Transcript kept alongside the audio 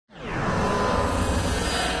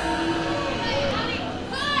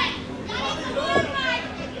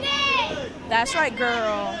That's right,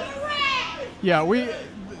 girl. Yeah, we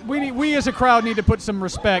as a crowd need to put some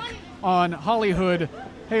respect on Hollyhood,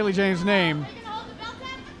 Haley James' name.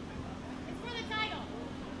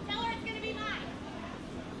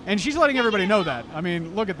 And she's letting everybody know that. I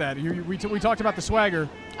mean, look at that. We talked about the swagger.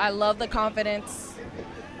 I love the confidence.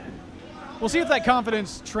 We'll see if that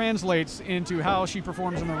confidence translates into how she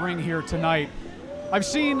performs in the ring here tonight. I've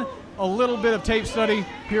seen a little bit of tape study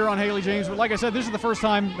here on Haley James, but like I said, this is the first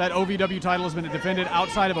time that OVW title has been defended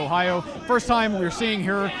outside of Ohio. First time we're seeing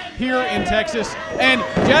her here in Texas. And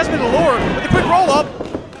Jazmin Allure with a quick roll-up.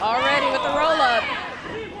 Already with the roll-up.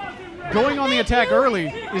 Going on the attack early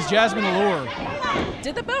is Jazmin Allure.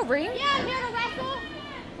 Did the bell ring? Yeah, I'm here to wrestle.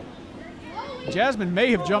 Jazmin may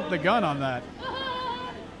have jumped the gun on that.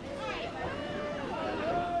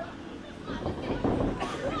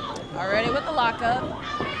 Already with the lockup.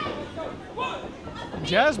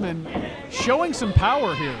 Jazmin showing some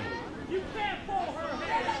power here.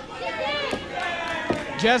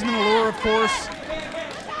 Jazmin Allure, of course,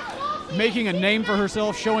 making a name for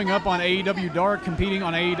herself, showing up on AEW Dark, competing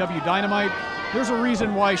on AEW Dynamite. There's a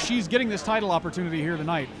reason why she's getting this title opportunity here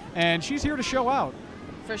tonight, and she's here to show out.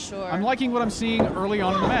 For sure. I'm liking what I'm seeing early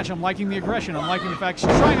on in the match. I'm liking the aggression. I'm liking the fact she's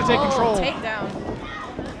trying to take control. Takedown.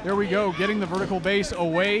 There we go, getting the vertical base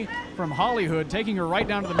away from Hollyhood, taking her right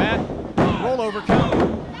down to the mat. Roll over count.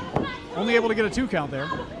 Only able to get a 2 count there.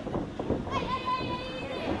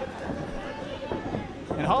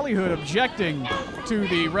 And Hollyhood objecting to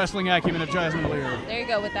the wrestling acumen of Jazmin Allure. There you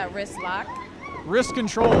go with that wrist lock. Wrist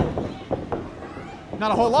control. Not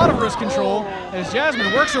a whole lot of wrist control as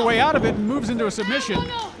Jazmin works her way out of it and moves into a submission.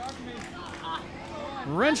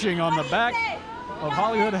 Wrenching on the back of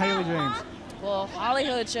Hollyhood Haley James. Well,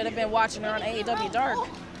 Hollyhood should have been watching her on AEW Dark.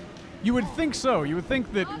 You would think so. You would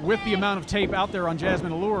think that with the amount of tape out there on Jazmin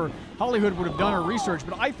Allure, Hollyhood would have done her research,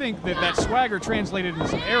 but I think that swagger translated into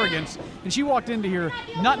some arrogance, and she walked into here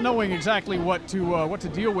not knowing exactly what to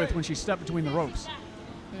deal with when she stepped between the ropes.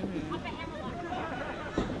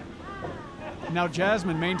 Now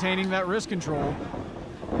Jazmin maintaining that wrist control.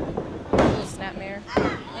 Little snapmare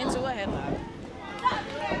into a headlock.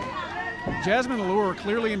 Jazmin Allure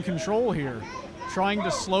clearly in control here, trying to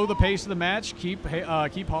slow the pace of the match, keep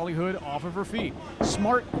Hollyhood off of her feet.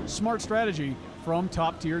 Smart strategy from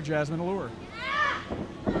top-tier Jazmin Allure.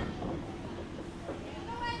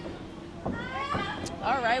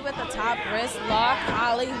 All right, with the top wrist lock,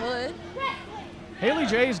 Hollyhood. Haley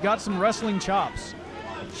J's got some wrestling chops.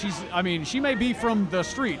 She may be from the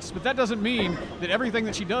streets, but that doesn't mean that everything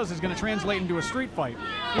that she does is going to translate into a street fight.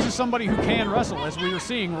 This is somebody who can wrestle, as we are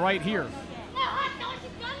seeing right here.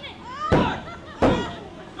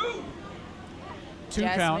 2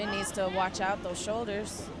 count. Jazmin needs to watch out those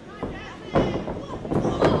shoulders.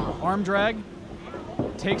 Arm drag.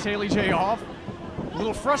 Takes Haley J off. A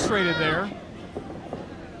little frustrated there.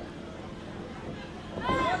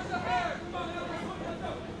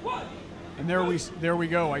 And there we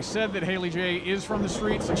go. I said that Haley J is from the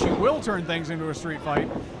streets and she will turn things into a street fight.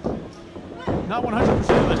 Not 100%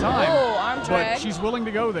 of the time, arm drag. but she's willing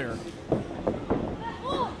to go there.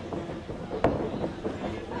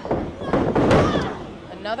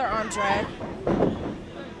 Another arm drag.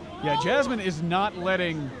 Yeah, Jazmin is not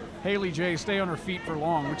letting Haley J stay on her feet for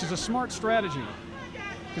long, which is a smart strategy.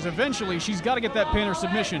 Because eventually she's got to get that pin or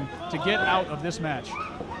submission to get out of this match.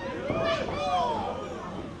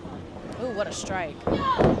 Ooh, what a strike.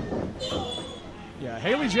 Yeah,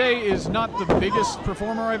 Haley J is not the biggest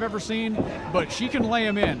performer I've ever seen, but she can lay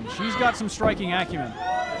him in. She's got some striking acumen.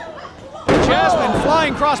 Jazmin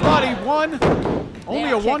flying crossbody, one.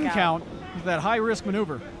 Only a 1 count with that high-risk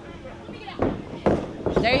maneuver.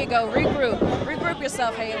 There you go, regroup. Regroup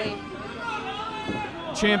yourself, Haley.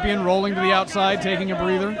 Champion rolling to the outside, taking a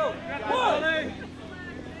breather.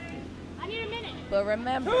 But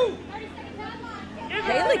remember,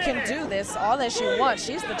 Haley can do this all that she wants.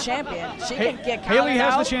 She's the champion. She can get counted Haley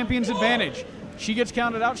has out. the champion's advantage. She gets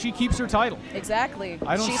counted out, she keeps her title. Exactly.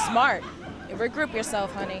 She's smart. Regroup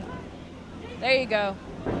yourself, honey. There you go.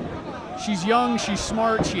 She's young, she's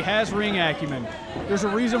smart, she has ring acumen. There's a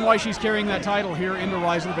reason why she's carrying that title here into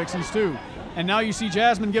Rise of the Vixens too. And now you see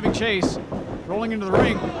Jazmin giving chase, rolling into the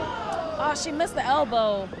ring. Oh, she missed the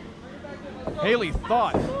elbow. Haley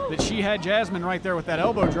thought that she had Jazmin right there with that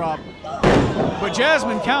elbow drop. But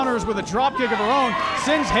Jazmin counters with a drop kick of her own,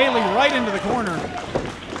 sends Haley right into the corner.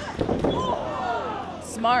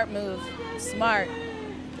 Smart move, smart.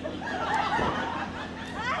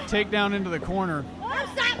 Takedown into the corner.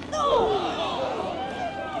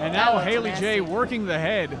 And now Haley J working the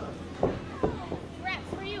head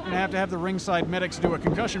Going to have the ringside medics do a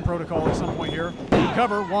concussion protocol at some point here.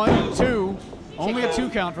 Cover, 1, 2. Only a 2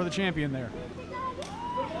 count for the champion there.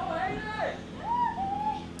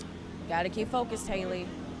 Got to keep focused, Haley.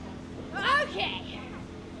 Okay.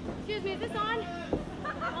 Excuse me, is this on?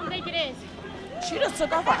 I don't think it is. She just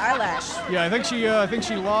took off her eyelash. Yeah, I think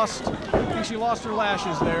she lost her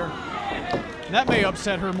lashes there. And that may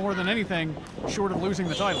upset her more than anything, short of losing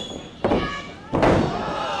the title.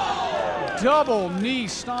 Double knee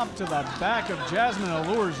stomp to the back of Jazmin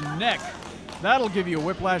Allure's neck. That'll give you a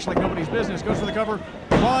whiplash like nobody's business. Goes for the cover.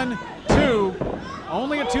 1, 2.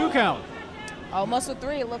 Only a 2 count. Almost a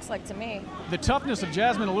 3, it looks like to me. The toughness of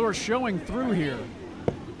Jazmin Allure showing through here.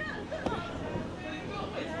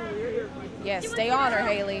 Yes, stay on her,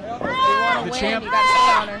 Haley. If you want to win, champ, you got to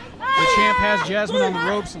stay on her. The champ has Jazmin on the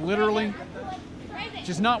ropes, literally.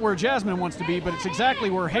 Just not where Jazmin wants to be, but it's exactly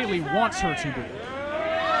where Haley wants her to be.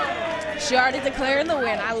 She already declaring the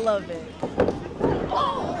win. I love it.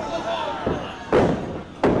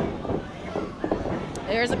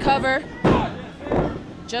 There's a cover.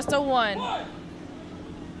 Just a 1.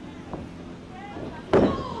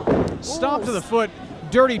 Stomp to the foot.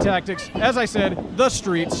 Dirty tactics. As I said, the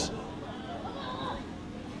streets.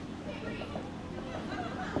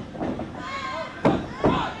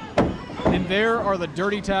 And there are the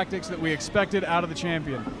dirty tactics that we expected out of the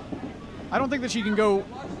champion. I don't think that she can go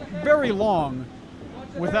very long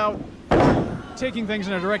without taking things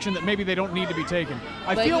in a direction that maybe they don't need to be taken.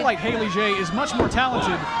 I feel like Haley J is much more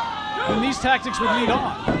talented than these tactics would lead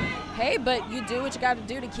on. Hey, but you do what you got to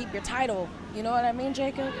do to keep your title. You know what I mean,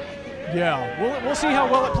 Jacob? Yeah, we'll see how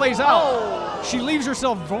well it plays out. She leaves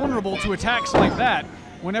herself vulnerable to attacks like that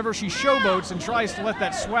whenever she showboats and tries to let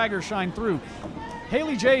that swagger shine through.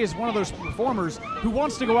 Haley J is one of those performers who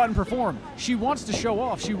wants to go out and perform. She wants to show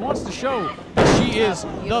off. She wants to show that she is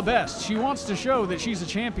the best. She wants to show that she's a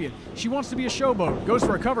champion. She wants to be a showboat. Goes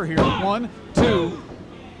for a cover here. 1, 2,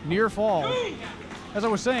 near fall. As I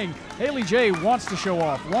was saying, Haley J wants to show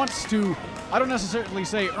off, wants to, I don't necessarily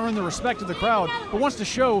say earn the respect of the crowd, but wants to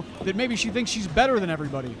show that maybe she thinks she's better than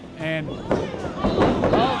everybody. And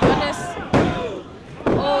oh, goodness.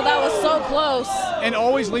 Oh, that was so close. And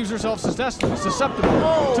always leaves herself susceptible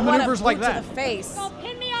to maneuvers like that. To the face. Go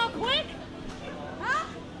pin me all quick. Huh?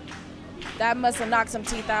 That must have knocked some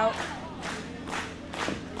teeth out.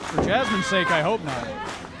 For Jazmin's sake, I hope not.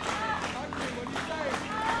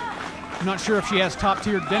 I'm not sure if she has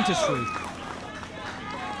top-tier dentistry.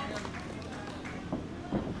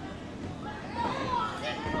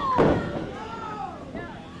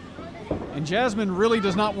 And Jazmin really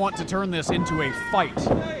does not want to turn this into a fight.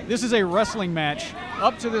 This is a wrestling match.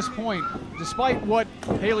 Up to this point, despite what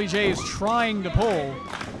Haley J is trying to pull,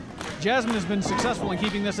 Jazmin has been successful in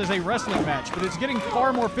keeping this as a wrestling match, but it's getting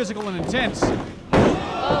far more physical and intense.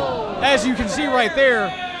 Oh. As you can see right there,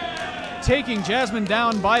 taking Jazmin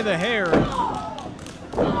down by the hair.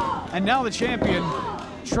 And now the champion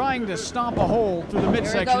trying to stomp a hole through the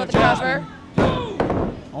midsection of Jazmin.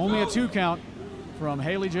 Only a 2 count from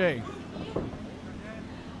Haley J.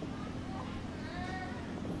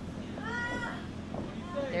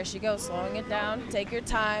 There she goes, slowing it down. Take your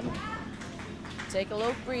time. Take a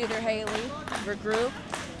little breather, Haley. Regroup.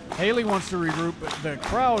 Haley wants to regroup, but the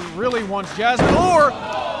crowd really wants Jazmin Allure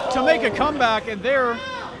to make a comeback, and there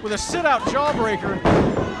with a sit-out jawbreaker.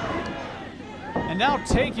 And now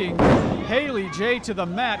taking Haley J to the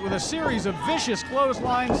mat with a series of vicious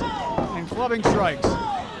clotheslines and clubbing strikes.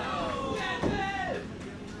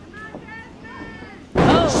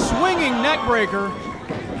 Oh. Swinging neck breaker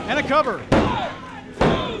and a cover.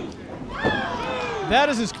 That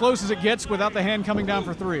is as close as it gets without the hand coming down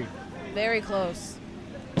for 3. Very close.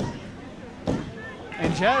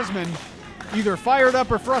 And Jazmin, either fired up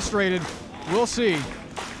or frustrated, we'll see.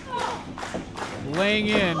 Laying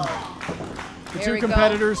in. The two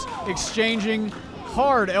competitors exchanging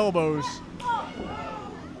hard elbows.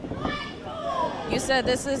 You said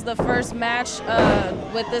this is the first match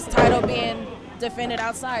with this title being defended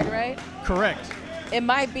outside, right? Correct. It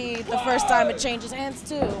might be the first time it changes hands,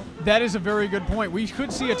 too. That is a very good point. We could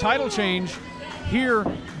see a title change here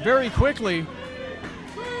very quickly,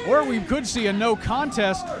 or we could see a no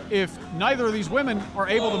contest if neither of these women are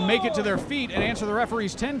able to make it to their feet and answer the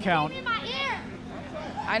referee's 10 count.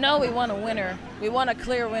 I know we want a winner. We want a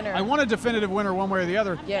clear winner. I want a definitive winner one way or the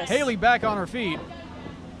other. Yes. Haley back on her feet.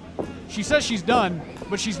 She says she's done,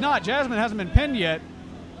 but she's not. Jazmin hasn't been pinned yet.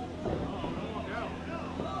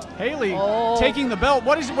 Haley taking the belt.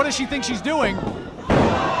 What does she think she's doing?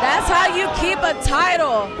 That's how you keep a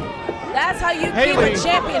title. That's how you keep a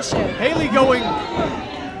championship. Haley going.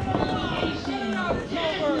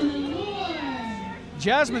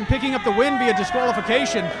 Jazmin picking up the win via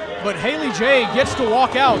disqualification, but Haley J gets to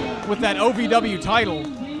walk out with that OVW title,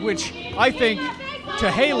 which I think to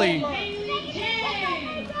Haley,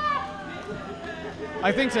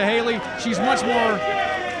 she's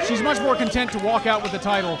much more content to walk out with the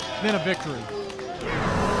title than a victory.